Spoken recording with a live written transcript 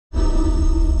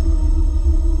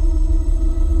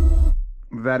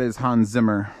That is Hans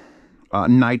Zimmer,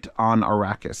 Night on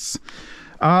Arrakis.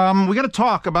 We got to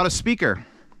talk about a speaker.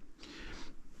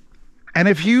 And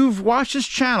if you've watched this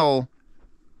channel,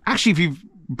 actually, if you've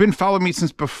been following me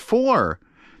since before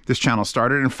this channel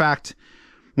started, in fact,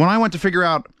 when I went to figure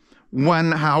out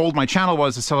how old my channel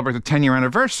was to celebrate the 10-year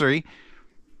anniversary,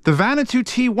 the Vanatoo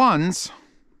T1s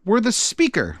were the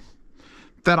speaker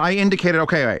that I indicated,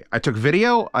 okay, I took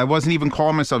video. I wasn't even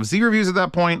calling myself Z Reviews at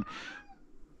that point,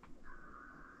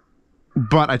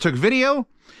 but I took video,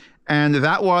 and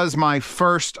that was my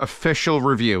first official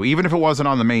review. Even if it wasn't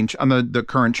on the main, on the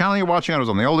current channel you're watching, it was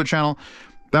on the older channel.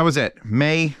 That was it,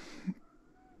 May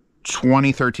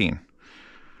 2013.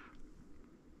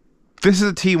 This is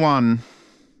a T1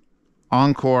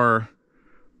 Encore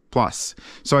Plus.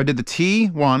 So I did the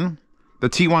T1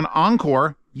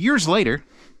 Encore years later,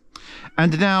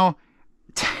 and now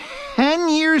 10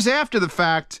 years after the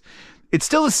fact, it's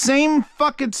still the same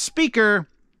fucking speaker,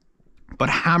 but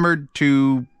hammered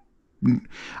to,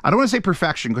 I don't want to say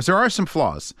perfection, because there are some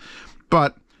flaws,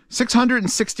 but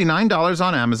 $669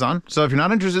 on Amazon. So if you're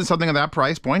not interested in something at that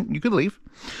price point, you could leave.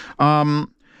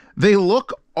 They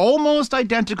look almost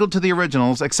identical to the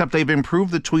originals, except they've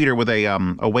improved the tweeter with a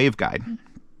waveguide.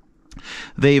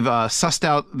 They've sussed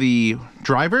out the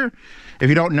driver. If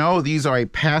you don't know, these are a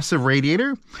passive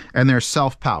radiator, and they're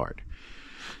self-powered.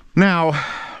 Now,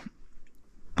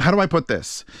 how do I put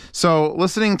this? So,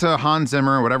 listening to Hans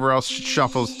Zimmer, whatever else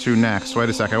shuffles to next. Wait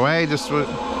a second.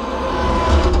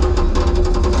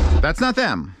 That's not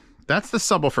them. That's the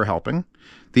subwoofer helping.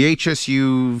 The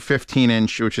HSU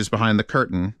 15-inch, which is behind the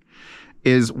curtain,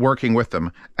 is working with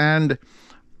them. And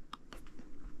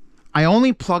I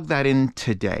only plugged that in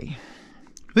today.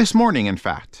 This morning, in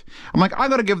fact. I'm like, I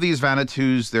got to give these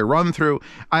Vanatoos their run through.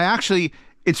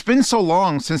 It's been so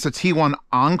long since the T1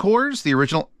 Encores, the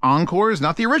original Encores,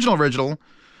 not the original.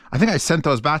 I think I sent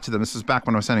those back to them. This is back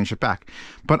when I was sending shit back.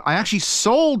 But I actually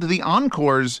sold the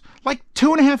Encores like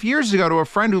 2.5 years ago to a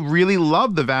friend who really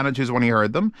loved the Vanatoos when he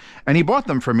heard them. And he bought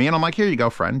them for me. And I'm like, here you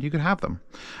go, friend. You can have them.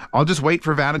 I'll just wait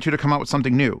for Vanatoo to come out with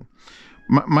something new.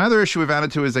 My other issue with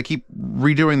Vanatoo is they keep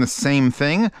redoing the same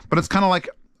thing. But it's kind of like,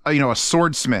 a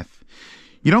swordsmith.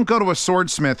 You don't go to a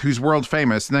swordsmith who's world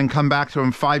famous and then come back to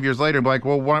him 5 years later and be like,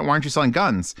 well, why aren't you selling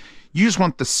guns? You just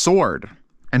want the sword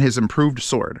and his improved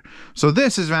sword. So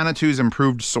this is Vanatoo's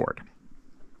improved sword.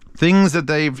 Things that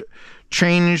they've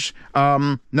changed,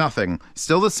 nothing.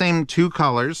 Still the same two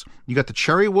colors. You got the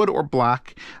cherry wood or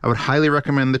black. I would highly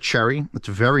recommend the cherry. It's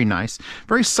very nice.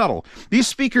 Very subtle. These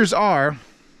speakers are,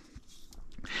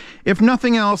 if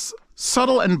nothing else,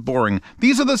 subtle and boring.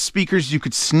 These are the speakers you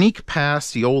could sneak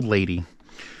past the old lady.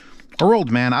 Or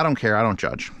old man, I don't care, I don't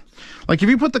judge. Like if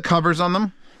you put the covers on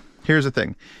them, here's the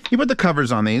thing. You put the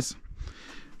covers on these,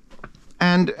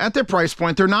 and at their price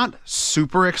point, they're not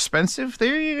super expensive.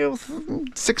 They're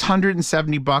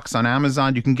 $670 on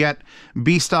Amazon. You can get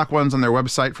B-stock ones on their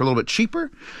website for a little bit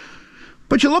cheaper.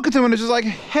 But you look at them and it's just like,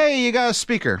 hey, you got a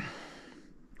speaker.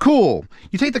 Cool.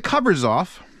 You take the covers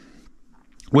off,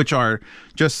 which are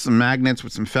just some magnets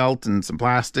with some felt and some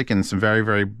plastic and some very,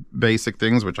 very basic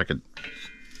things, which I could...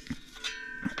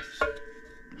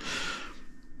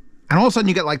 And all of a sudden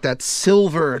you get like that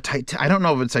silver, I don't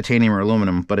know if it's titanium or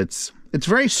aluminum, but it's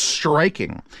very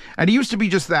striking. And it used to be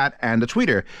just that and a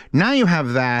tweeter. Now you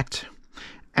have that,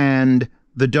 and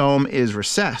the dome is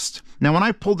recessed. Now when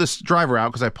I pulled this driver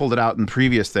out, because I pulled it out in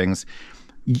previous things,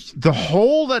 the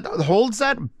hole that holds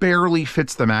that barely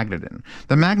fits the magnet in.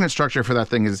 The magnet structure for that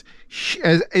thing is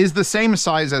the same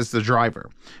size as the driver,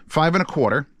 5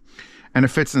 1/4, and it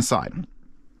fits inside.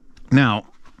 Now,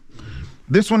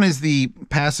 this one is the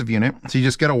passive unit, so you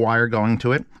just get a wire going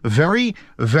to it. Very,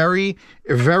 very,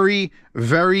 very,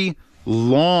 very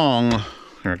long.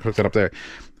 Here, I hooked it up there.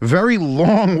 Very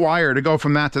long wire to go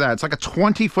from that to that. It's like a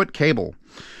 20-foot cable,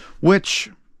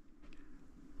 which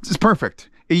is perfect.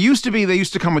 It used to be, they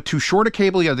used to come with too short a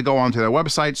cable. You had to go onto their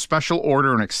website, special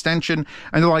order an extension,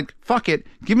 and they're like, fuck it,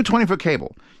 give me a 20-foot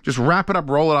cable. Just wrap it up,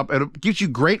 roll it up. It gives you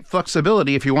great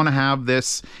flexibility if you want to have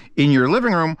this in your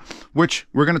living room, which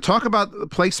we're going to talk about the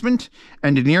placement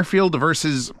and the near field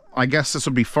versus, I guess this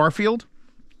would be far field.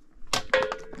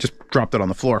 Just dropped it on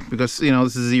the floor because,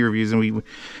 this is Z Reviews and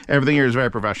everything here is very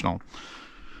professional.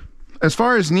 As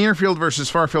far as near field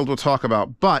versus far field, we'll talk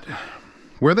about, but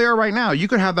where they are right now, you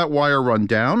could have that wire run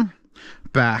down,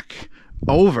 back,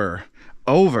 over,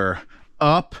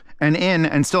 up, and in,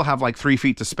 and still have like 3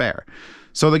 feet to spare.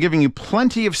 So they're giving you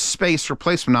plenty of space for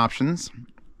placement options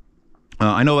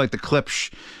I know like the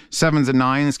Klipsch 7s and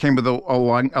 9s came with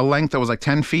a length that was like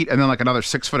 10 feet and then like another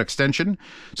 6-foot extension.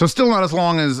 So still not as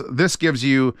long as this gives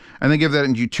you, and they give that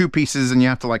into you 2 pieces and you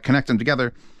have to like connect them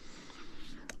together.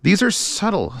 These are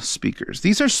subtle speakers.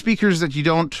 These are speakers that you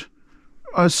don't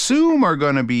assume are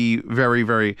going to be very,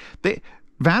 very...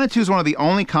 Vanatoo is one of the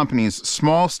only companies,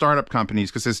 small startup companies,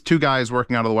 because there's 2 guys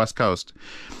working out of the West Coast.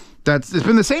 It's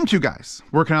been the same 2 guys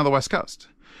working out of the West Coast.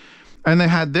 And they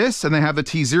had this, and they have the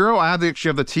T0. I actually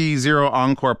have the T0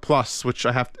 Encore Plus, which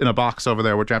I have in a box over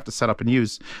there, which I have to set up and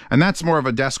use. And that's more of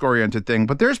a desk-oriented thing.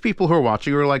 But there's people who are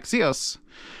watching who are like, Zeos,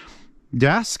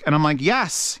 desk? And I'm like,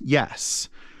 yes, yes.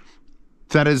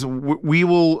 That is, we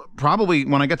will probably,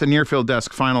 when I get the near-field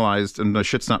desk finalized and the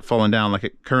shit's not falling down like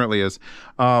it currently is,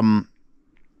 I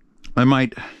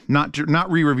might not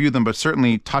re-review them, but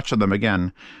certainly touch on them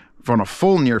again on a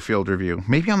full near-field review,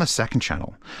 maybe on the second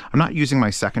channel. I'm not using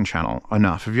my second channel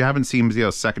enough. If you haven't seen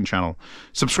Zeo's second channel,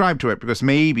 subscribe to it, because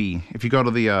maybe if you go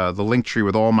to the link tree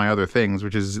with all my other things,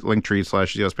 which is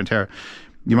linktree/Zeospantera,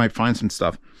 you might find some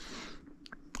stuff.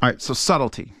 All right, so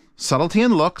subtlety. Subtlety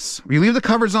and looks. You leave the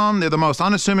covers on, they're the most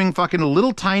unassuming fucking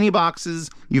little tiny boxes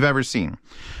you've ever seen.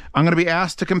 I'm going to be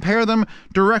asked to compare them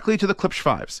directly to the Klipsch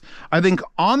 5s. I think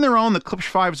on their own, the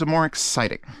Klipsch 5s are more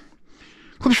exciting.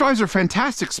 Klipsch 5s are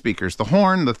fantastic speakers. The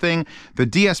horn, the thing, the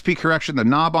DSP correction, the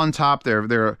knob on top.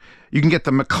 You can get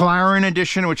the McLaren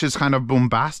edition, which is kind of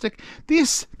bombastic.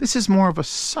 This is more of a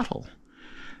subtle,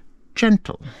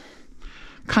 gentle,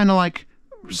 kind of like,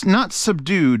 not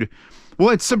subdued. Well,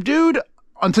 it's subdued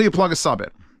until you plug a sub in.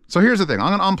 So here's the thing.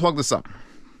 I'm going to unplug the sub.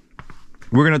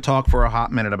 We're going to talk for a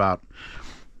hot minute about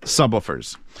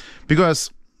subwoofers,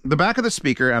 because the back of the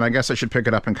speaker, and I guess I should pick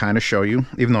it up and kind of show you,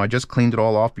 even though I just cleaned it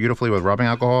all off beautifully with rubbing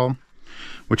alcohol,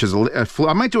 which is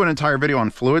I might do an entire video on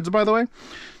fluids, by the way.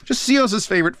 Just Zeos's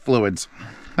favorite fluids.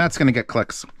 That's going to get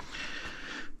clicks.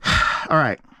 All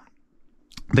right.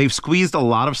 They've squeezed a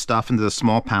lot of stuff into the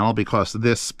small panel because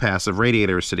this passive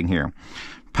radiator is sitting here.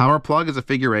 Power plug is a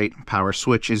figure 8. Power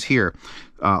switch is here.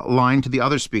 Line to the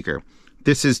other speaker.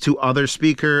 This is to other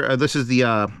speaker. This is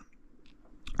the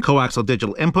coaxial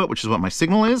digital input, which is what my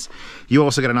signal is. You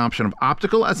also get an option of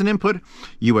optical as an input,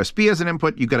 USB as an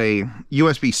input. You get a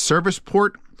USB service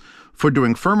port for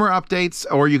doing firmware updates,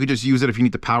 or you could just use it if you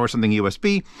need to power something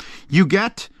USB. You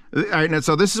get,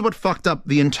 so this is what fucked up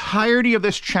the entirety of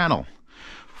this channel.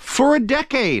 For a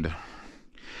decade,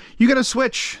 you get a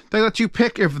switch that lets you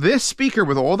pick if this speaker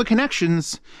with all the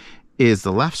connections is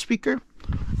the left speaker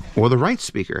or the right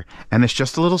speaker, and it's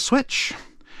just a little switch.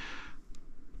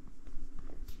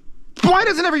 Why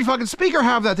doesn't every fucking speaker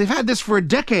have that? They've had this for a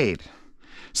decade.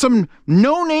 Some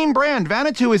no-name brand.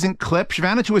 Vanatoo isn't Klipsch.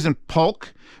 Vanatoo isn't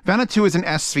Polk. Vanatoo isn't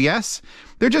SVS.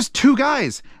 They're just 2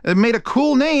 guys that made a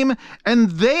cool name,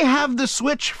 and they have the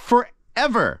switch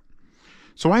forever.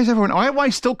 So why is everyone... Why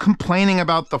still complaining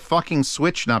about the fucking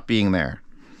switch not being there?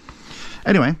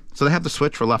 Anyway, so they have the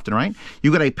switch for left and right.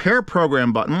 You got a pair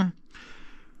program button,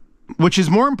 which is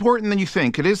more important than you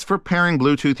think. It is for pairing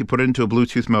Bluetooth. You put it into a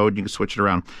Bluetooth mode, you can switch it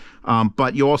around.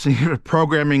 But you also need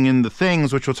programming in the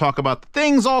things, which we'll talk about. The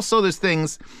things also, there's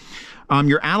things.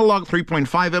 Your analog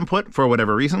 3.5 input, for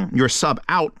whatever reason. Your sub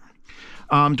out.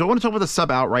 Don't want to talk about the sub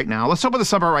out right now. Let's talk about the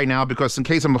sub out right now, because in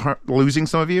case I'm losing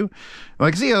some of you,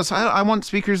 like Zeos, I want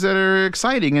speakers that are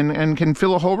exciting and can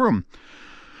fill a whole room.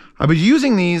 I've been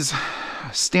using these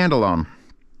standalone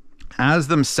as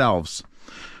themselves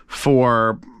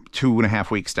for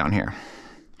 2.5 weeks down here.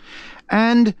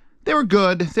 And they were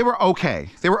good. They were okay.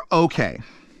 They were okay.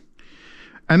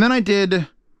 And then I did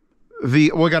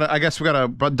I guess we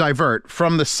gotta divert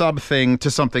from the sub thing to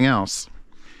something else.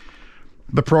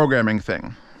 The programming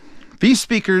thing. These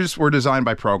speakers were designed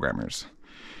by programmers.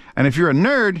 And if you're a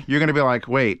nerd, you're gonna be like,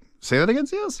 wait, say that again,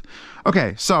 Zeos?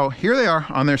 Okay, so here they are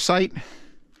on their site.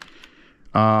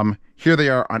 Here they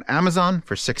are on Amazon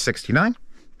for $6.69.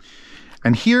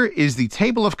 And here is the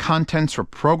table of contents for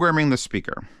programming the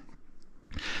speaker.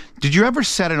 Did you ever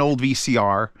set an old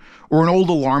VCR or an old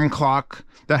alarm clock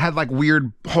that had like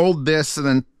weird hold this and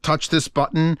then touch this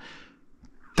button?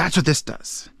 That's what this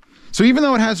does. So even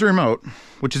though it has a remote,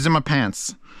 which is in my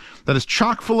pants, that is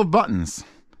chock full of buttons,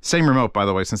 same remote, by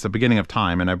the way, since the beginning of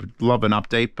time, and I would love an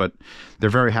update, but they're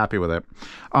very happy with it.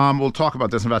 We'll talk about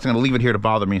this. In fact, I'm going to leave it here to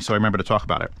bother me so I remember to talk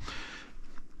about it.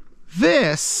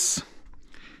 This...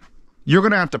 you're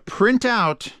going to have to print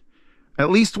out at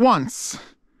least once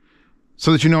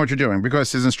so that you know what you're doing,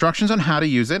 because there's instructions on how to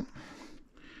use it.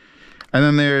 And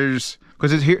then there's,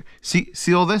 because it's here,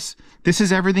 see all this? This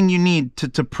is everything you need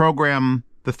to program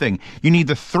the thing. You need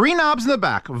the 3 knobs in the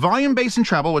back, volume, bass, and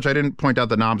treble, which I didn't point out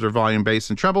the knobs are volume, bass,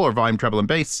 and treble, or volume, treble, and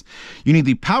bass. You need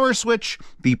the power switch,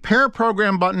 the pair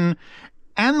program button,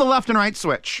 and the left and right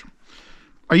switch.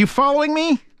 Are you following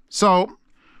me? So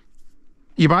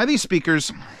you buy these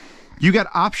speakers, you get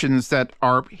options that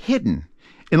are hidden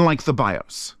in like the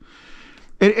BIOS.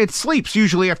 It sleeps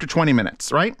usually after 20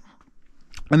 minutes, right?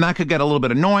 And that could get a little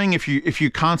bit annoying if you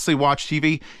constantly watch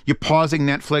TV, you're pausing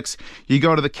Netflix, you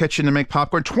go to the kitchen to make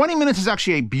popcorn. 20 minutes is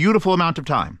actually a beautiful amount of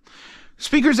time.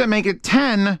 Speakers that make it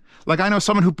 10, like I know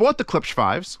someone who bought the Klipsch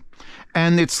 5s,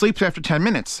 and it sleeps after 10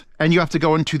 minutes, and you have to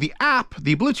go into the app,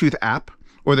 the Bluetooth app,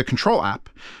 or the control app,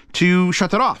 to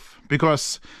shut it off.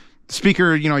 Because the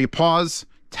speaker, you know, you pause,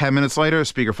 10 minutes later, the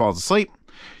speaker falls asleep.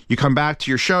 You come back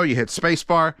to your show, you hit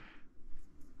spacebar,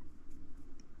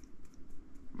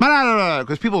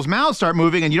 because people's mouths start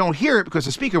moving and you don't hear it because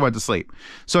the speaker went to sleep.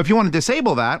 So if you want to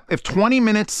disable that, if 20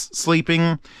 minutes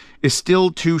sleeping is still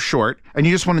too short and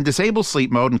you just want to disable sleep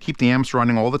mode and keep the amps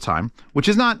running all the time, which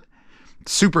is not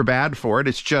super bad for it,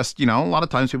 it's just, you know, a lot of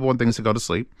times people want things to go to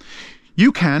sleep,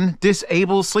 you can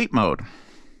disable sleep mode.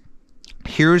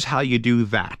 Here's how you do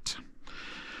that.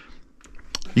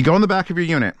 You go in the back of your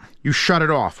unit, you shut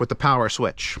it off with the power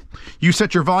switch. You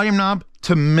set your volume knob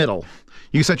to middle.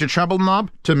 You set your treble knob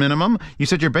to minimum, you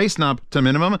set your bass knob to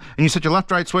minimum, and you set your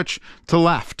left-right switch to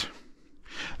left.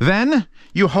 Then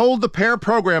you hold the pair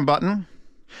program button,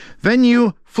 then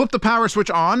you flip the power switch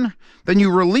on, then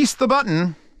you release the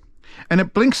button, and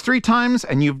it blinks 3 times,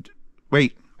 and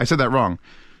wait, I said that wrong.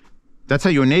 That's how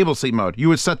you enable sleep mode. You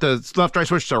would set the left-right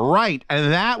switch to right,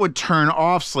 and that would turn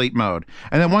off sleep mode.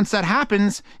 And then once that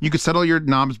happens, you could settle your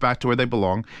knobs back to where they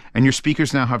belong, and your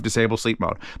speakers now have disabled sleep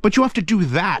mode. But you have to do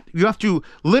that. You have to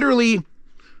literally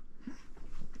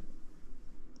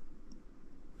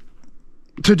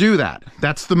to do that.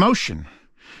 That's the motion.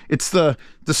 It's the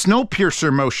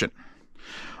Snowpiercer motion.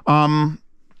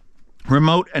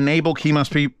 Remote enable key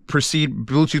must be proceed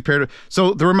Bluetooth paired.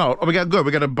 So the remote. Oh, we got good.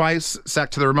 We got to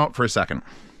bisect to the remote for a second.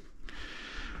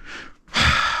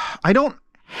 I don't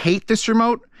hate this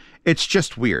remote. It's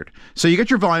just weird. So you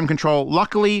get your volume control.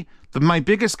 Luckily, my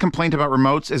biggest complaint about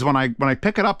remotes is when I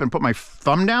pick it up and put my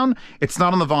thumb down, it's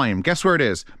not on the volume. Guess where it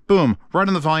is? Boom, right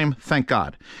on the volume. Thank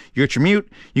God. You get your mute.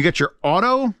 You get your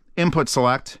auto input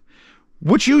select,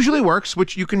 which usually works,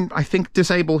 which you can, I think,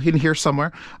 disable in here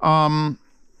somewhere.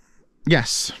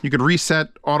 Yes, you could reset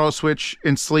auto switch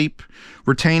in sleep,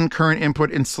 retain current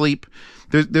input in sleep.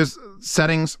 There's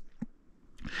settings,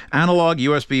 analog,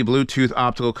 USB, Bluetooth,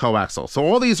 optical, coaxial. So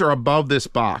all these are above this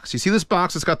box. You see this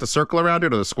box that's got the circle around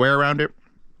it or the square around it?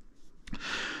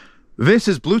 This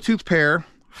is Bluetooth pair,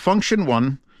 function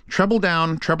 1, treble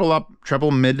down, treble up,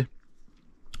 treble mid,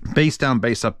 bass down,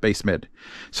 bass up, bass mid.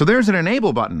 So there's an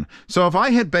enable button. So if I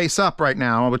hit bass up right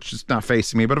now, which is not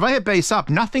facing me, but if I hit bass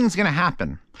up, nothing's going to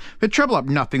happen. If I hit treble up,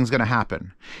 nothing's going to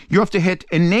happen. You have to hit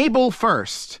enable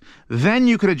first, then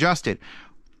you could adjust it.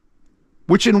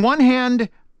 Which in one hand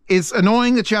is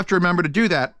annoying that you have to remember to do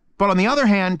that, but on the other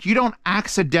hand, you don't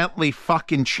accidentally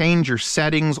fucking change your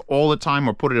settings all the time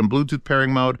or put it in Bluetooth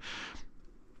pairing mode,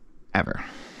 ever.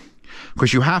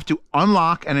 Because you have to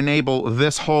unlock and enable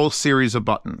this whole series of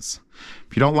buttons.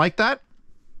 If you don't like that,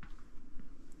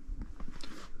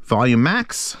 volume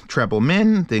max, treble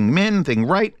min, thing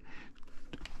right,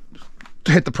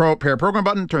 hit the pair program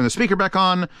button, turn the speaker back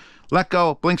on, let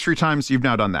go, blinks 3 times, you've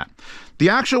now done that. The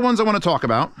actual ones I want to talk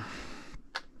about,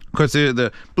 because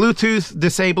the Bluetooth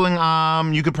disabling,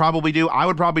 you could probably do. I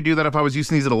would probably do that if I was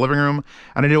using these in the living room,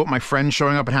 and I did it with my friend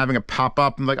showing up and having it pop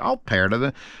up, and like, I'll pair to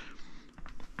the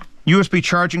USB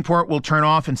charging port will turn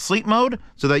off in sleep mode,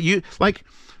 so that you, like,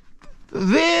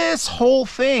 this whole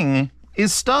thing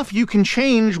is stuff you can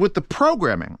change with the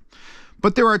programming.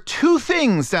 But there are 2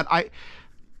 things that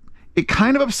it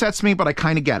kind of upsets me, but I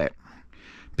kind of get it.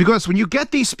 Because when you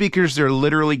get these speakers, they're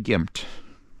literally gimped.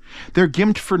 They're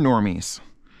gimped for normies.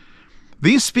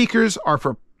 These speakers are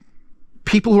for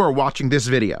people who are watching this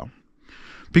video.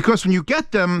 Because when you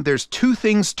get them, there's 2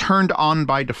 things turned on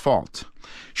by default.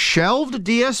 Shelved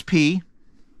DSP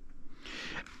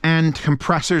and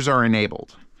compressors are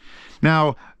enabled.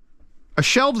 Now, a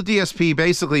shelved DSP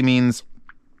basically means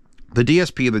the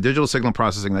DSP, the digital signal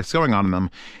processing that's going on in them,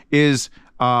 is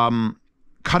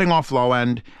cutting off low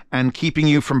end and keeping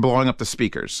you from blowing up the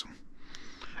speakers.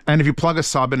 And if you plug a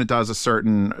sub in, it does a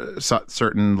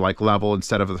certain like level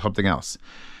instead of something else.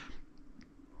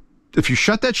 If you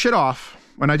shut that shit off,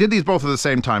 when I did these both at the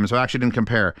same time, so I actually didn't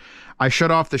compare, I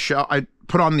shut off the shell. I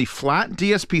put on the flat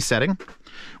DSP setting,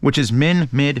 which is min,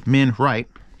 mid, min, right,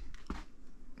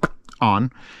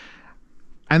 on,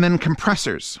 and then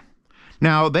compressors.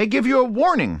 Now, they give you a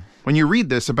warning when you read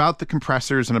this about the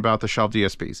compressors and about the shelved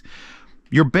DSPs.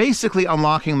 You're basically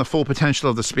unlocking the full potential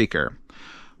of the speaker.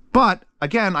 But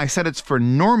again, I said it's for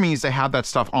normies to have that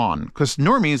stuff on, because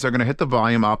normies are going to hit the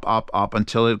volume up, up, up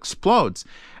until it explodes.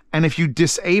 And if you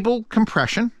disable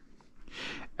compression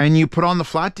and you put on the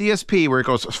flat DSP where it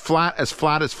goes as flat as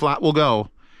flat will go,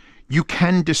 you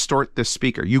can distort this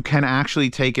speaker. You can actually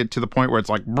take it to the point where it's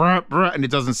like bruh, bruh, and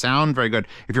it doesn't sound very good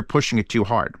if you're pushing it too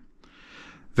hard.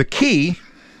 The key,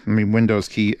 let me Windows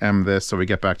key M this so we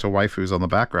get back to waifus on the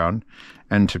background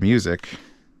and to music.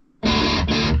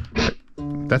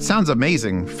 That sounds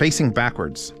amazing, facing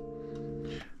backwards.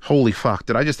 Holy fuck,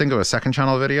 did I just think of a second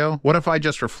channel video? What if I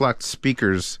just reflect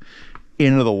speakers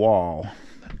into the wall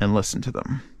and listen to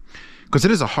them? Because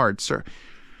it is a hard, sir.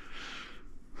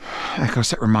 Echo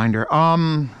set reminder.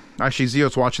 Actually,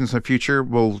 Zeo's watching this in the future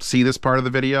will see this part of the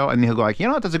video and he'll go like, you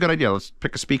know what, that's a good idea. Let's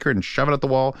pick a speaker and shove it at the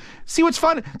wall. See what's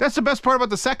fun? That's the best part about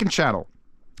the second channel.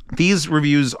 These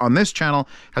reviews on this channel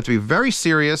have to be very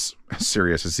serious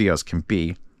as Zeo's can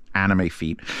be, anime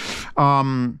feet.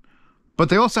 But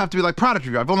they also have to be like product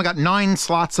review. I've only got 9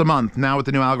 slots a month now with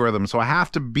the new algorithm, so I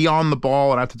have to be on the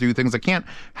ball and I have to do things. I can't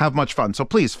have much fun. So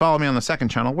please follow me on the second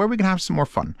channel where we can have some more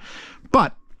fun.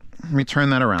 But let me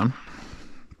turn that around.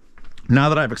 Now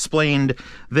that I've explained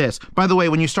this, by the way,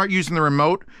 when you start using the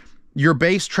remote, your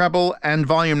bass, treble, and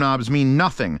volume knobs mean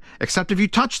nothing, except if you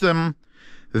touch them,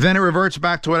 then it reverts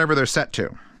back to whatever they're set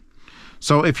to.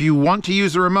 So if you want to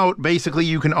use the remote, basically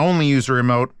you can only use the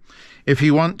remote. If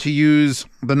you want to use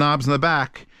the knobs in the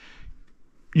back,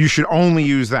 you should only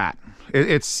use that.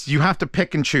 You have to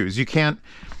pick and choose. You can't,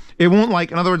 it won't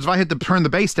like, in other words, if I hit to turn the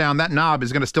bass down, that knob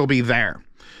is going to still be there.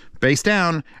 Bass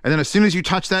down, and then as soon as you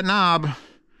touch that knob,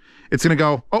 it's going to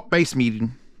go, oh, bass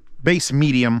medium.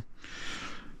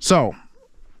 So,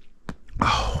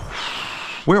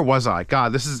 where was I?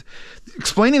 God, this is,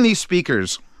 explaining these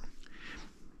speakers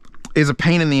is a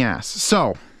pain in the ass.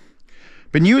 So,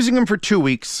 been using them for 2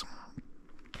 weeks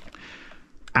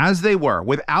as they were,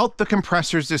 without the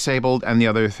compressors disabled and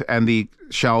the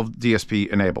shelved DSP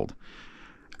enabled.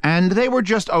 And they were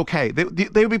just okay. They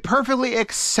would be perfectly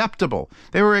acceptable.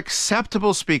 They were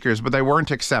acceptable speakers, but they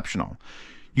weren't exceptional.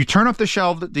 You turn off the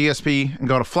shelved DSP and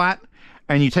go to flat,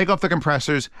 and you take off the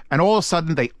compressors, and all of a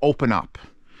sudden they open up.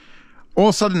 All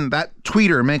of a sudden that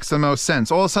tweeter makes the most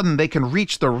sense. All of a sudden they can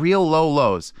reach the real low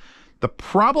lows. The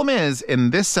problem is, in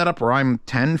this setup where I'm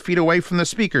 10 feet away from the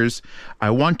speakers,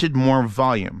 I wanted more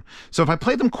volume. So if I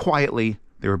played them quietly,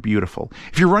 they were beautiful.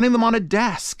 If you're running them on a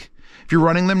desk, if you're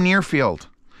running them near field,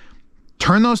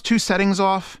 turn those 2 settings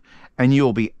off and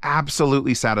you'll be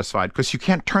absolutely satisfied, because you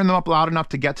can't turn them up loud enough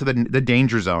to get to the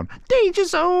danger zone. Danger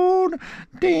zone!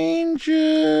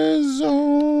 Danger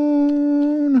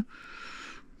zone!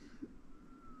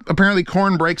 Apparently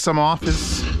Korn breaks them off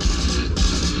is...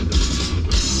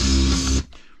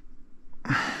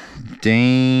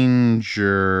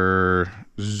 Danger...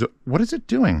 What is it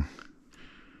doing?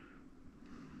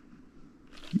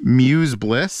 Muse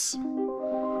Bliss?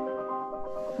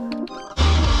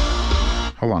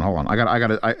 Hold on.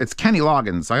 It's Kenny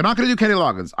Loggins. I'm not going to do Kenny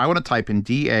Loggins. I want to type in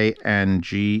DANGER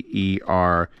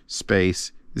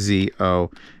space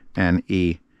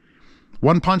ZONE.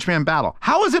 One Punch Man Battle.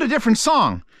 How is it a different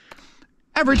song?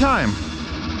 Every time.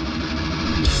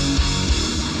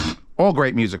 All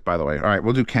great music, by the way. All right,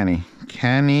 we'll do Kenny.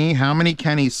 Kenny, how many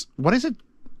Kennys? What is it?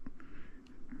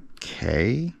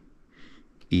 Kenny.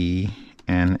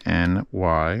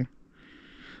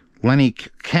 Lenny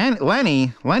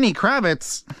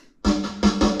Kravitz.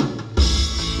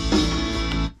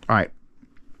 All right,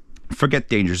 forget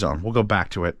Danger Zone. We'll go back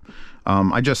to it.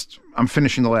 I'm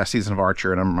finishing the last season of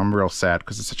Archer, and I'm real sad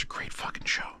because it's such a great fucking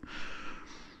show.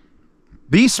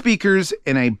 These speakers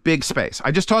in a big space.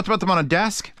 I just talked about them on a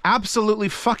desk. Absolutely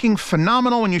fucking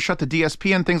phenomenal when you shut the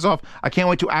DSP and things off. I can't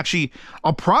wait to actually,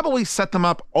 I'll probably set them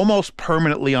up almost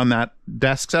permanently on that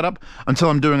desk setup until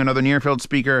I'm doing another near field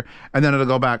speaker, and then it'll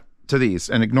go back to these.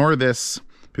 And ignore this,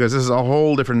 because this is a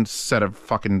whole different set of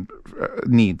fucking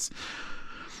needs.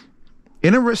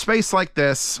 In a space like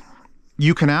this,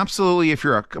 you can absolutely, if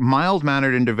you're a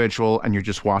mild-mannered individual and you're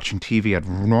just watching TV at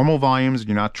normal volumes and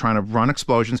you're not trying to run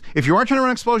explosions, if you are trying to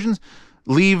run explosions,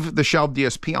 leave the shelved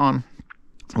DSP on,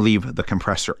 leave the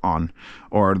compressor on,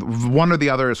 or one or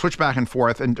the other, switch back and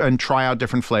forth and try out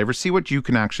different flavors, see what you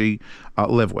can actually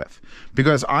live with.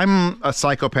 Because I'm a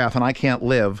psychopath and I can't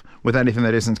live with anything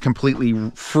that isn't completely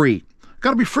free.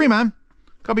 Gotta be free, man.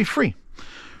 Gotta be free.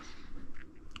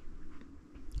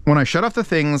 When I shut off the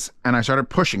things and I started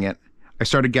pushing it, I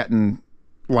started getting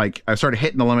like, I started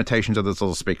hitting the limitations of this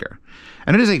little speaker.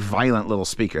 And it is a violent little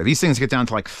speaker. These things get down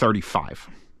to like 35.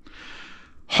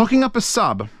 Hooking up a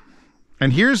sub,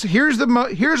 and here's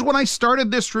when I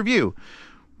started this review.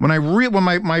 When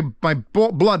my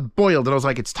blood boiled, and I was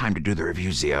like, it's time to do the review,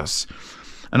 Zeos.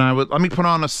 And let me put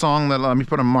on a song let me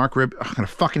put a Mark Rib. I'm gonna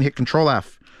fucking hit Control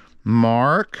F.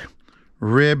 Mark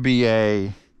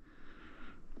Rebier.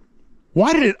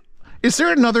 Why did it? Is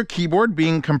there another keyboard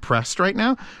being compressed right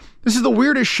now? This is the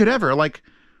weirdest shit ever. Like,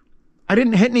 I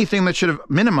didn't hit anything that should have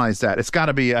minimized that. It's got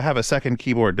to be. I have a second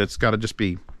keyboard that's got to just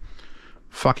be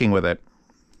fucking with it.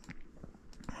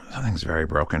 Something's very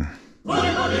broken.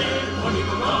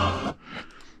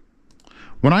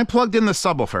 When I plugged in the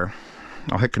subwoofer,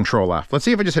 I'll hit Control F. Let's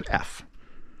see if I just hit F.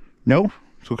 No.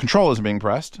 So Control isn't being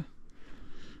pressed.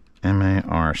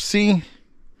 M-A-R-C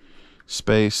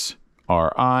space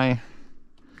R-I-B.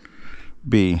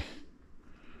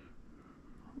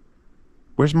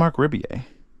 Where's Mark Rebier?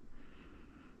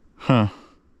 Huh.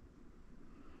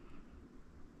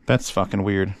 That's fucking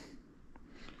weird.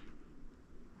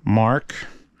 Mark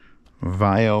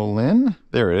Violin.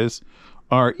 There it is.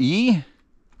 R-E.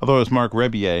 I thought it was Mark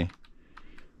Rebier.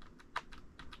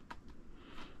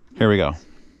 Here we go.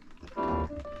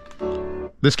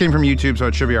 This came from YouTube, so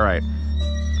it should be all right.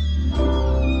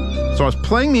 So I was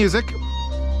playing music,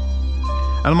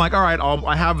 and I'm like, all right,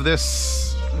 I have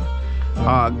this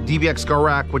DBX Go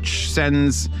Rack, which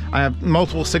sends, I have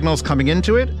multiple signals coming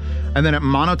into it, and then it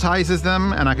monetizes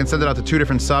them, and I can send it out to 2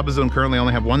 different subs, and currently I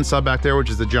only have 1 sub back there,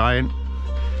 which is the giant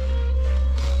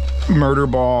Murder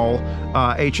Ball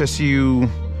HSU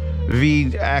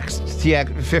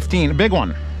VXTX15, big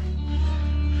one.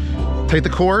 Take the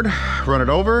cord, run it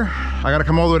over. I gotta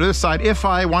come all the way to this side. If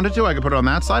I wanted to, I could put it on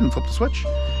that side and flip the switch.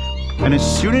 And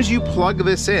as soon as you plug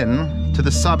this in to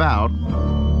the sub out,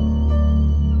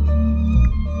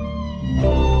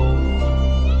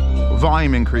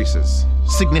 volume increases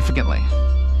significantly.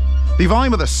 The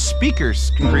volume of the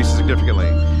speakers increases significantly.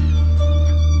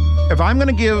 If I'm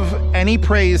gonna give any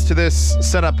praise to this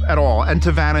setup at all, and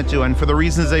to Vanatoo, and for the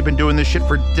reasons they've been doing this shit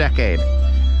for a decade,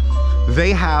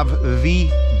 they have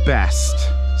the best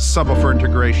subwoofer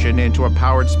integration into a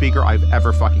powered speaker I've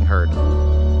ever fucking heard.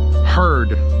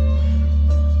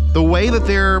 The way that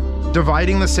they're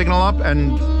dividing the signal up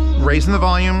and raising the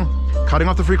volume, cutting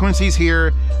off the frequencies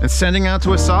here, and sending out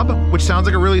to a sub, which sounds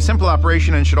like a really simple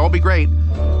operation and should all be great.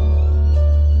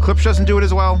 Klipsch doesn't do it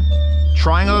as well.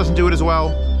 Triangle doesn't do it as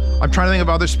well. I'm trying to think of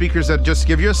other speakers that just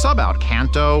give you a sub out.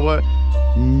 Kanto,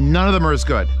 none of them are as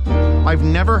good. I've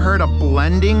never heard a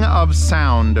blending of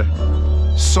sound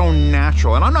so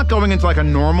natural. And I'm not going into like a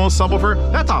normal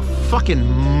subwoofer. That's a fucking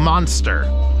monster.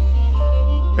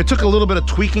 It took a little bit of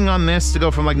tweaking on this to go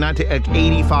from like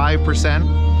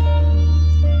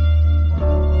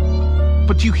 85%.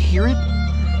 But do you hear it?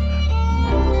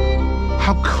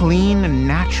 How clean and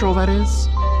natural that is?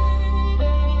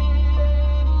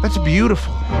 That's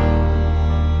beautiful.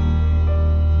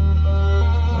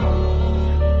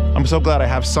 I'm so glad I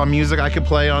have some music I could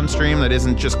play on stream that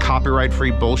isn't just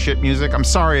copyright-free bullshit music. I'm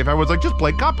sorry if I was like, just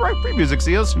play copyright-free music,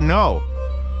 Zeos. No.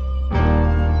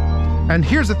 And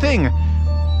here's the thing.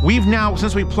 We've now,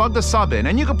 since we plugged the sub in,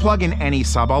 and you can plug in any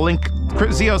sub, I'll link,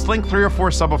 Zeos, link 3 or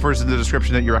 4 subwoofers in the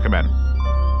description that you recommend.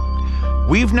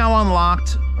 We've now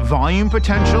unlocked volume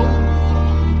potential.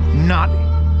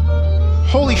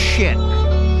 Holy shit.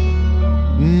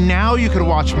 Now you could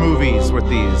watch movies with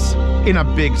these in a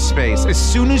big space. As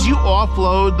soon as you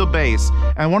offload the bass,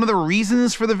 and one of the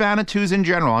reasons for the Vanatoos in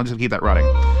general, I'm just gonna keep that running.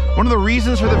 One of the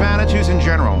reasons for the Vanatoos in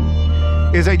general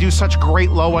is they do such great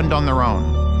low end on their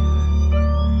own.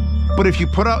 But if you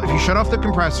shut off the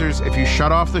compressors, if you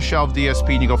shut off the shelf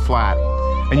DSP and you go flat,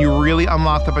 and you really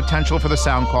unlock the potential for the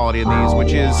sound quality in these,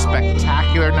 which is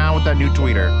spectacular now with that new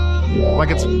tweeter.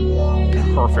 Like, it's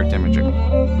perfect imaging.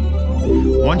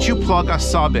 Once you plug a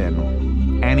sub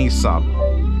in, any sub,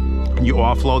 and you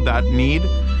offload that need,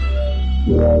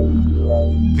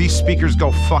 these speakers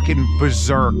go fucking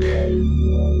berserk. Whoa,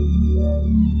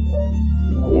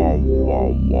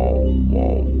 whoa, whoa,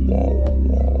 whoa, whoa,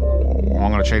 whoa.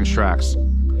 I'm gonna change tracks.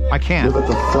 I can't. Give it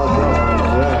the fuck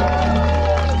up. Yeah.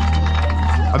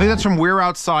 I think that's from We're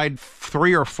Outside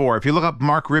 3 or 4. If you look up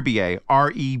Mark Rebillet,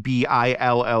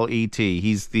 R-E-B-I-L-L-E-T,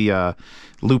 he's the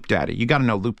Loop Daddy. You gotta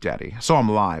know Loop Daddy. I saw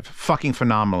him live. Fucking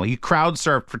phenomenal. He crowd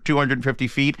surfed for 250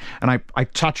 feet, and I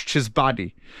touched his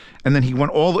body. And then he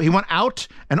went out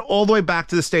and all the way back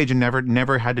to the stage and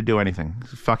never had to do anything.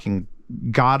 Fucking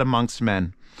God amongst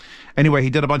men. Anyway, he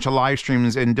did a bunch of live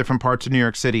streams in different parts of New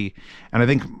York City, and I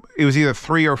think it was either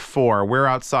 3 or 4. We're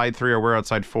Outside 3 or We're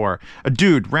Outside 4. A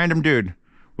dude, random dude,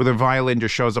 with a violin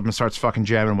just shows up and starts fucking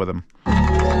jamming with him.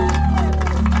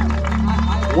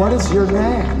 What is your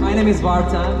name? My name is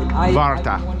Varta. Varta.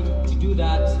 I've been wanting to do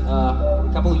that a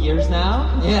couple of years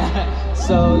now. Yeah.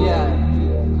 So yeah,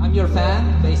 I'm your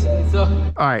fan basically. So.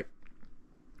 All right.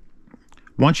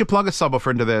 Once you plug a subwoofer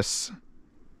into this,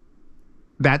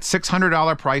 that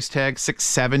 $600 price tag,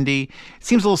 $670, it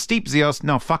seems a little steep, Zeos.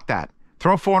 No, fuck that.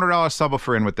 Throw a $400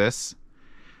 subwoofer in with this.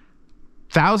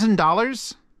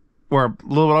 $1,000 or a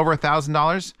little bit over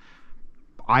 $1,000.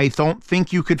 I don't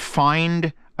think you could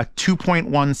find a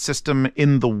 2.1 system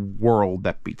in the world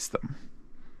that beats them.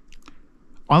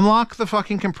 Unlock the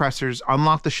fucking compressors,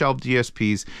 unlock the shelved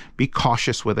DSPs, be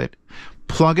cautious with it.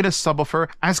 Plug in a subwoofer,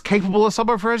 as capable a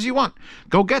subwoofer as you want.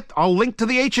 Go get, I'll link to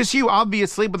the HSU,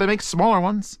 obviously, but they make smaller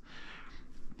ones.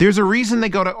 There's a reason they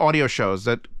go to audio shows,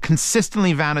 that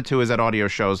consistently Vanatoo is at audio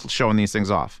shows showing these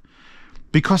things off.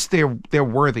 Because they're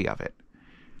worthy of it.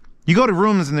 You go to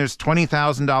rooms and there's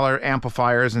 $20,000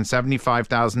 amplifiers and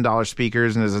 $75,000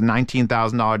 speakers and there's a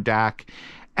 $19,000 DAC,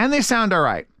 and they sound all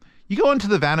right. You go into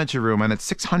the Vanatoo room and it's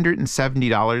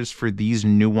 $670 for these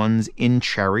new ones in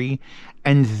cherry,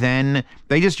 and then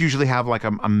they just usually have like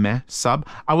a meh sub.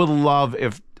 I would love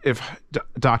if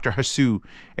Dr.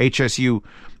 HSU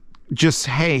just,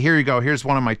 hey, here you go, here's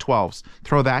one of my 12s.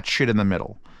 Throw that shit in the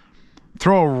middle.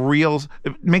 Throw a real,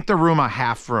 make the room a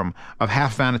half room of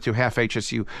half Vanatoo, half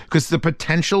HSU, because the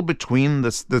potential between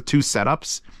the two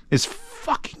setups is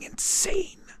fucking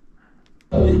insane.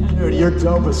 Dude, you're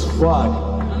dope as fuck.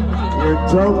 You're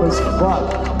dope as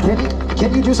fuck.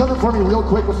 Can you do something for me real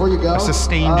quick before you go? A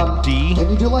sustained D. Can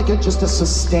you do like just a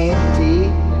sustained D?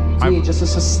 Just a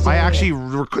sustained. I actually,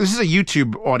 this is a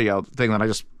YouTube audio thing that I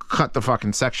just cut the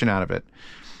fucking section out of it.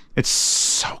 It's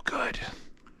so good.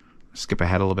 Skip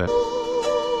ahead a little bit.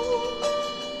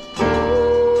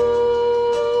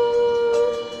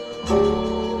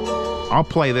 I'll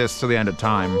play this to the end of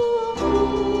time.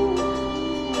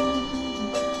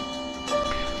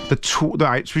 We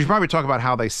should probably talk about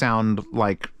how they sound,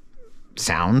 like,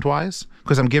 sound-wise,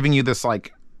 because I'm giving you this,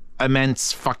 like,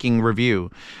 immense fucking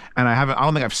review, and I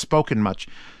don't think I've spoken much.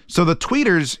 So the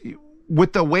tweeters,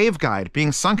 with the waveguide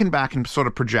being sunken back and sort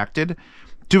of projected,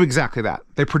 do exactly that.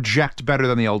 They project better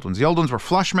than the old ones. The old ones were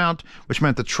flush mount, which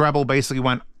meant the treble basically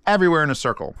went everywhere in a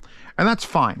circle. And that's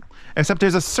fine. Except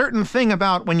there's a certain thing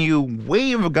about when you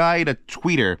waveguide a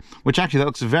tweeter, which actually that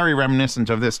looks very reminiscent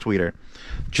of this tweeter,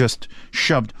 just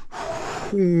shoved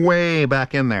way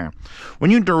back in there. When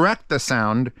you direct the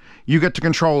sound, you get to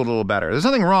control it a little better. There's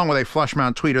nothing wrong with a flush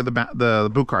mount tweeter. The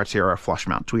boot carts here are a flush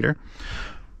mount tweeter.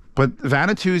 But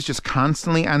Vanatoo's just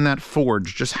constantly on that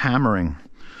forge, just hammering.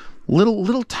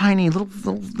 Little tiny,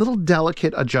 little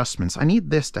delicate adjustments. I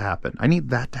need this to happen. I need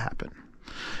that to happen.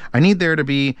 I need there to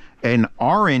be an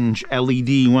orange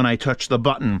LED when I touch the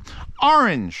button.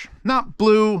 Orange, not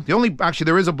blue. Actually,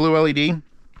 there is a blue LED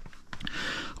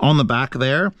on the back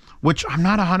there, which I'm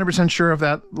not 100% sure if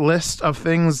that list of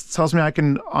things tells me I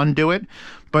can undo it,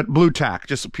 but blue tack,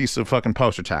 just a piece of fucking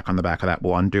poster tack on the back of that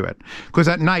will undo it. Because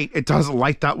at night, it does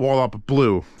light that wall up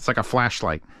blue. It's like a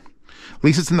flashlight. At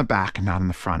least it's in the back and not in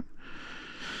the front.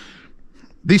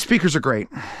 These speakers are great.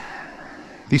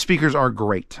 These speakers are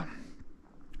great.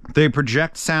 They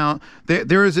project sound.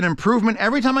 There is an improvement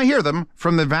every time I hear them,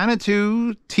 from the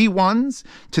Vanatoo T1s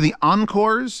to the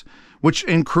Encores, which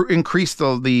increase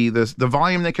the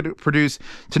volume they could produce,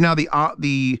 to now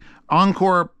the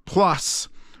Encore Plus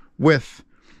with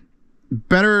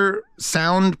better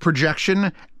sound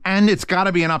projection, and it's got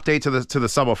to be an update to the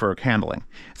subwoofer handling.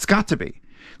 It's got to be,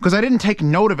 because I didn't take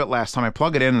note of it last time I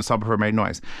plugged it in and the subwoofer made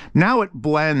noise. Now it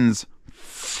blends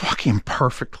fucking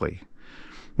perfectly.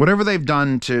 Whatever they've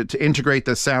done to integrate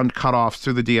the sound cutoffs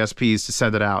through the DSPs to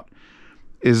set it out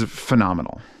is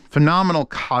phenomenal. Phenomenal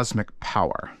cosmic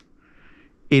power.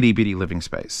 Itty bitty living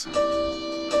space.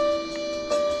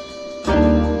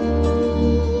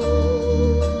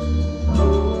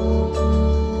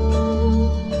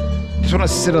 Just want to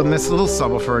sit on this little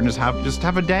subwoofer and just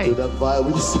have a day. Dude, that violin,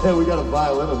 we just said we got a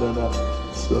violin in there now.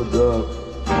 So dope.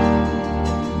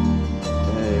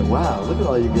 Hey, wow, look at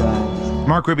all you guys.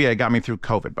 Mark Rubier got me through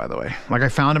COVID, by the way. Like, I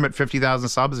found him at 50,000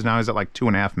 subs, and now he's at like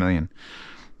 2.5 million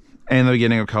in the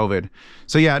beginning of COVID.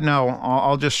 So yeah, no,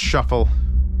 I'll just shuffle.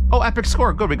 Oh, epic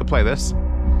score. Good, we could play this.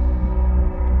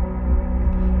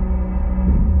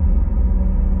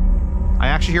 I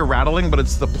actually hear rattling, but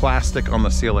it's the plastic on the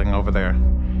ceiling over there.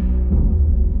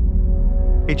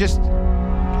 It just...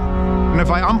 And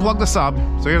if I unplug the sub,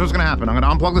 so here's what's gonna happen. I'm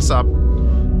gonna unplug the sub,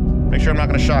 make sure I'm not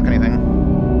gonna shock anything.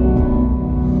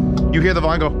 You hear the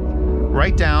volume go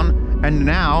right down, and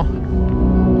now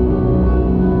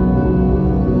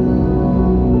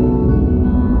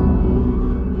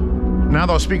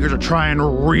those speakers are trying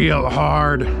real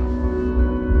hard.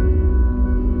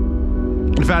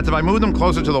 In fact, if I move them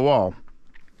closer to the wall,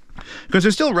 because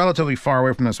they're still relatively far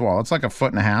away from this wall, it's like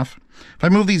 1.5 feet. If I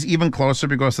move these even closer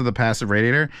because of the passive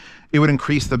radiator, it would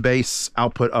increase the bass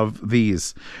output of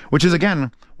these, which is,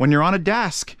 again, when you're on a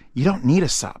desk, you don't need a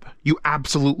sub. You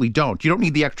absolutely don't. You don't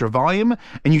need the extra volume,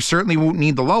 and you certainly won't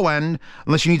need the low end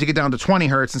unless you need to get down to 20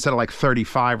 hertz instead of like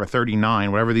 35 or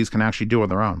 39, whatever these can actually do on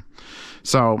their own.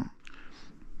 So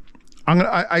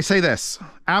I say this,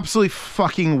 absolutely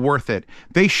fucking worth it.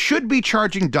 They should be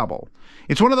charging double.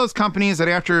 It's one of those companies that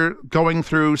after going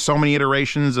through so many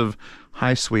iterations of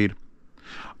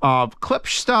of clip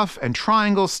stuff and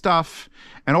triangle stuff,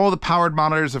 and all the powered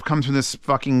monitors have come through this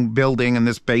fucking building and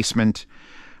this basement,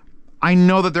 I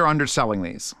know that they're underselling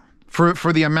these.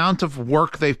 For the amount of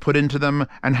work they've put into them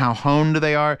and how honed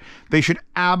they are, they should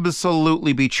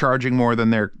absolutely be charging more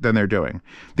than they're doing.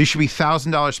 These should be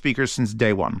 $1,000 speakers since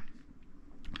day one.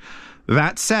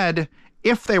 That said,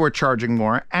 if they were charging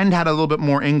more and had a little bit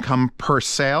more income per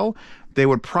sale, they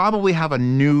would probably have a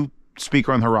new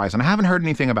speaker on the horizon. I haven't heard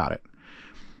anything about it.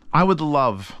 I would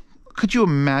love, could you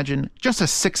imagine just a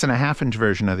 6.5-inch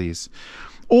version of these?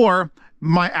 Or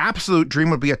my absolute dream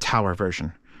would be a tower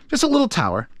version. Just a little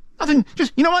tower. Nothing,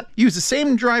 just, you know what? Use the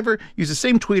same driver, use the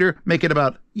same tweeter, make it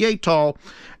about yay tall,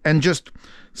 and just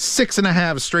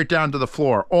 6.5 straight down to the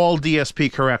floor, all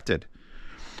DSP corrected.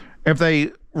 If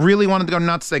they really wanted to go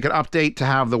nuts, they could update to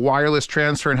have the wireless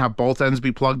transfer and have both ends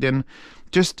be plugged in.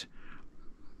 Just,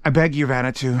 I beg you,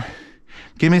 Vanatoo,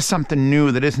 give me something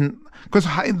new that isn't, because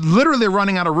literally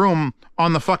running out of room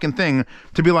on the fucking thing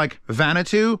to be like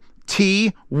Vanatoo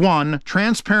T1,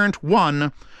 transparent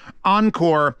 1,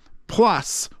 Encore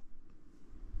Plus,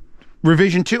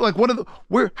 revision 2. Like,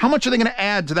 how much are they going to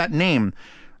add to that name?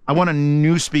 I want a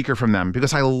new speaker from them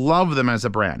because I love them as a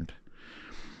brand.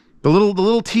 The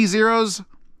little T0s,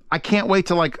 I can't wait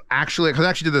to because I actually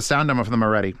did the sound demo for them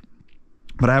already,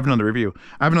 but I haven't done the review.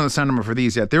 I haven't done the sound demo for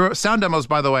these yet. There are sound demos,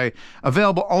 by the way,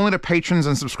 available only to patrons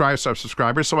and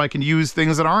subscribers, so I can use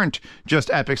things that aren't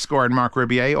just Epic Score and Mark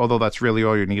Ribier, although that's really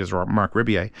all you need is Mark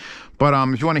Ribier. But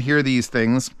if you want to hear these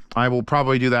things, I will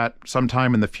probably do that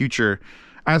sometime in the future.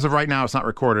 As of right now, it's not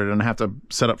recorded, and I have to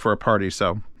set up for a party,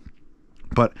 so.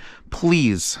 But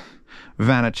please,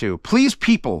 Vanatoo, please,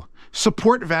 people,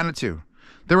 support Vanatoo.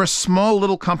 They're a small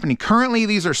little company. Currently,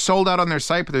 these are sold out on their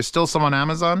site, but there's still some on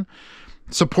Amazon.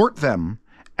 Support them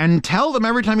and tell them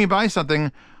every time you buy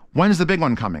something, when's the big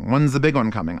one coming? When's the big one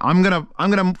coming? I'm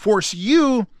gonna force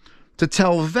you to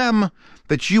tell them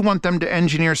that you want them to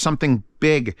engineer something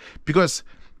big, because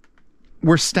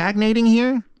we're stagnating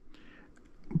here,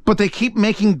 but they keep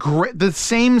making great, the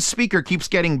same speaker keeps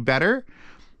getting better,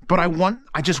 but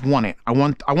I just want it. I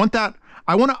want that.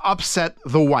 I want to upset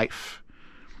the wife.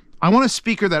 I want a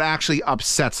speaker that actually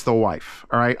upsets the wife,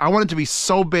 all right? I want it to be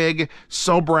so big,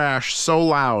 so brash, so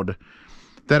loud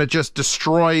that it just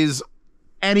destroys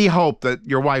any hope that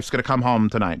your wife's going to come home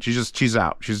tonight. She's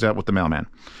out. She's out with the mailman,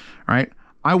 all right?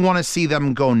 I want to see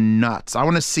them go nuts. I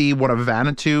want to see what a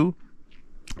Vanatoo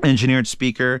engineered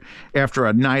speaker after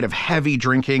a night of heavy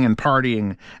drinking and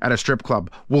partying at a strip club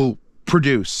will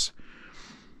produce.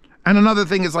 And another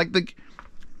thing is like the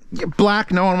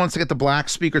black, no one wants to get the black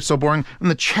speaker, it's so boring. And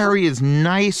the cherry is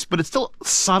nice, but it's still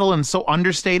subtle and so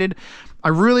understated. I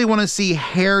really want to see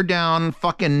hair down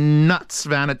fucking nuts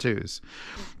Vanatoos,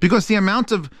 because the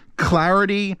amount of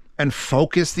clarity and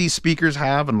focus these speakers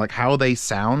have and like how they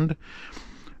sound,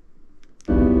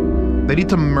 they need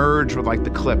to merge with like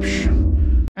the Klipsch.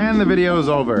 And the video is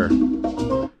over.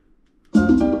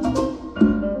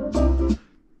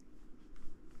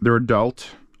 They're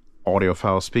adult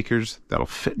audiophile speakers that'll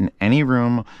fit in any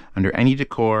room, under any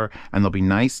decor, and they'll be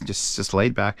nice, just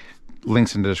laid back.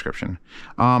 Links in the description.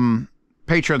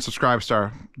 Patreon, subscribe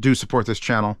star, do support this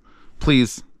channel.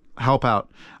 Please help out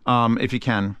if you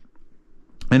can.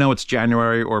 I know it's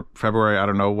January or February. I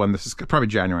don't know when this is. Probably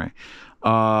January.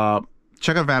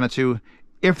 Check out Vanatoo.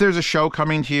 If there's a show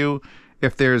coming to you,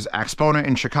 if there's Expona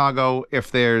in Chicago, if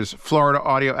there's Florida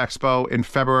Audio Expo in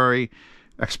February,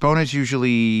 Expona is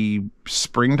usually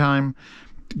springtime.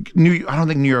 I don't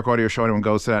think New York Audio Show, anyone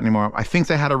goes to that anymore. I think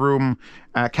they had a room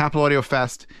at Capital Audio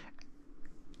Fest.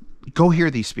 Go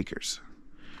hear these speakers.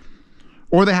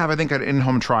 Or they have, I think, an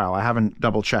in-home trial. I haven't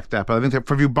double-checked that, but I think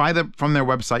that if you buy them from their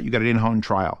website, you get an in-home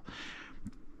trial.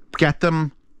 Get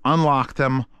them, unlock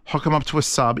them, hook them up to a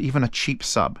sub, even a cheap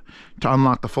sub, to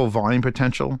unlock the full volume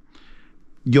potential.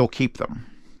 You'll keep them.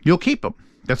 You'll keep them.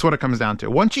 That's what it comes down to.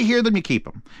 Once you hear them, you keep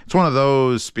them. It's one of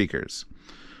those speakers.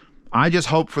 I just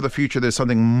hope for the future there's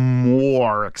something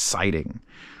more exciting,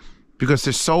 because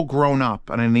they're so grown up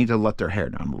and I need to let their hair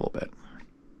down a little bit.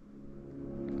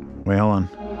 Wait, hold on.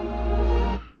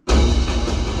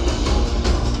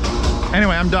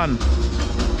 Anyway, I'm done.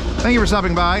 Thank you for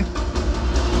stopping by.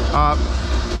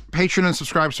 Patreon and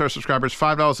subscribe to our subscribers,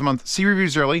 $5 a month. See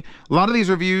reviews early. A lot of these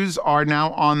reviews are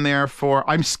now on there for,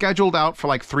 I'm scheduled out for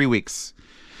like 3 weeks.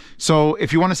 So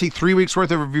if you want to see 3 weeks worth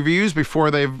of reviews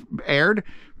before they've aired,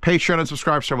 Patreon and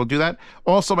Subscribestar will do that.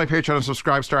 Also, my Patreon and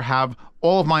Subscribestar have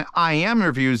all of my IM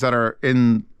reviews that are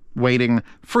in waiting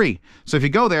free. So if you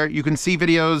go there, you can see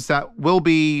videos that will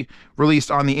be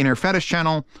released on the Inner Fetish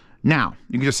channel now.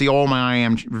 You can just see all my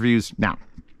IM reviews now.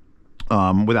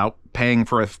 Without paying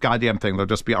for a goddamn thing. They'll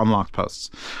just be unlocked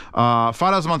posts.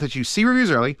 $5 a month that you see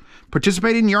reviews early,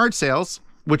 participate in yard sales,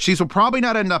 which these will probably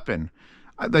not end up in.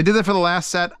 I did that for the last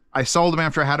set. I sold them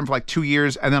after I had them for like 2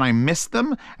 years, and then I missed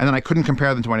them, and then I couldn't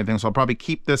compare them to anything, so I'll probably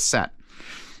keep this set.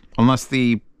 Unless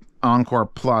the Encore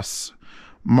Plus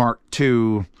Mark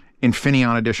II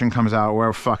Infineon edition comes out,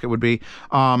 wherever fuck it would be.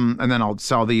 And then I'll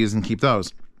sell these and keep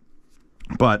those.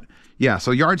 But yeah,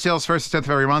 so yard sales 1st to 10th of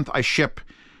every month. I ship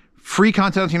free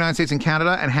content to the United States and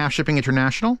Canada and half shipping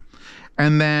international.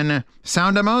 And then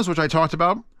sound demos, which I talked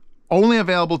about, only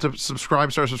available to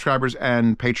Subscribestar subscribers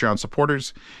and Patreon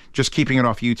supporters. Just keeping it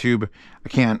off YouTube.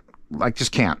 I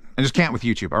just can't with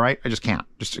YouTube, all right? I just can't.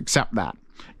 Just accept that.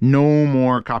 No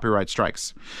more copyright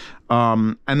strikes.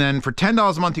 And then for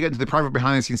 $10 a month, you get into the private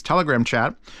behind-the-scenes Telegram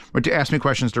chat, where to ask me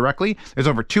questions directly. There's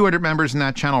over 200 members in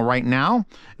that channel right now.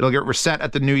 It'll get reset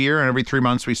at the new year, and every 3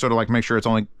 months we sort of like make sure it's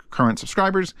only current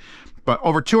subscribers. But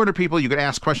over 200 people, you could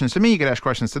ask questions to me, you could ask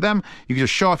questions to them, you can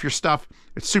just show off your stuff.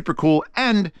 It's super cool.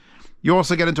 And you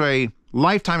also get into a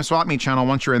lifetime swap meet channel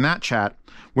once you're in that chat,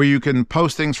 where you can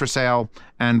post things for sale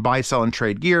and buy, sell, and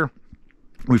trade gear.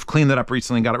 We've cleaned that up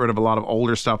recently and got rid of a lot of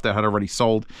older stuff that had already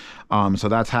sold. So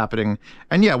that's happening.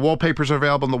 And yeah, wallpapers are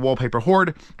available in the Wallpaper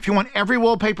Horde. If you want every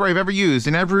wallpaper I've ever used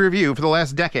in every review for the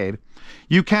last decade,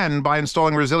 you can by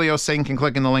installing Resilio Sync and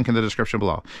clicking the link in the description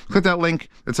below. Click that link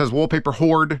that says Wallpaper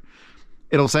Horde.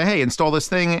 It'll say, hey, install this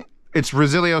thing. It's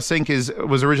Resilio Sync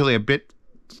was originally a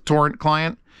BitTorrent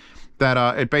client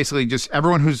that it basically just,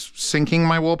 everyone who's syncing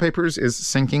my wallpapers is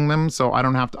syncing them, so I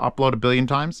don't have to upload a billion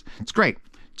times. It's great.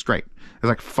 It's great. There's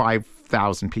like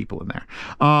 5,000 people in there.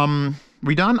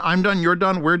 We done? I'm done. You're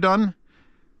done. We're done.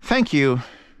 Thank you.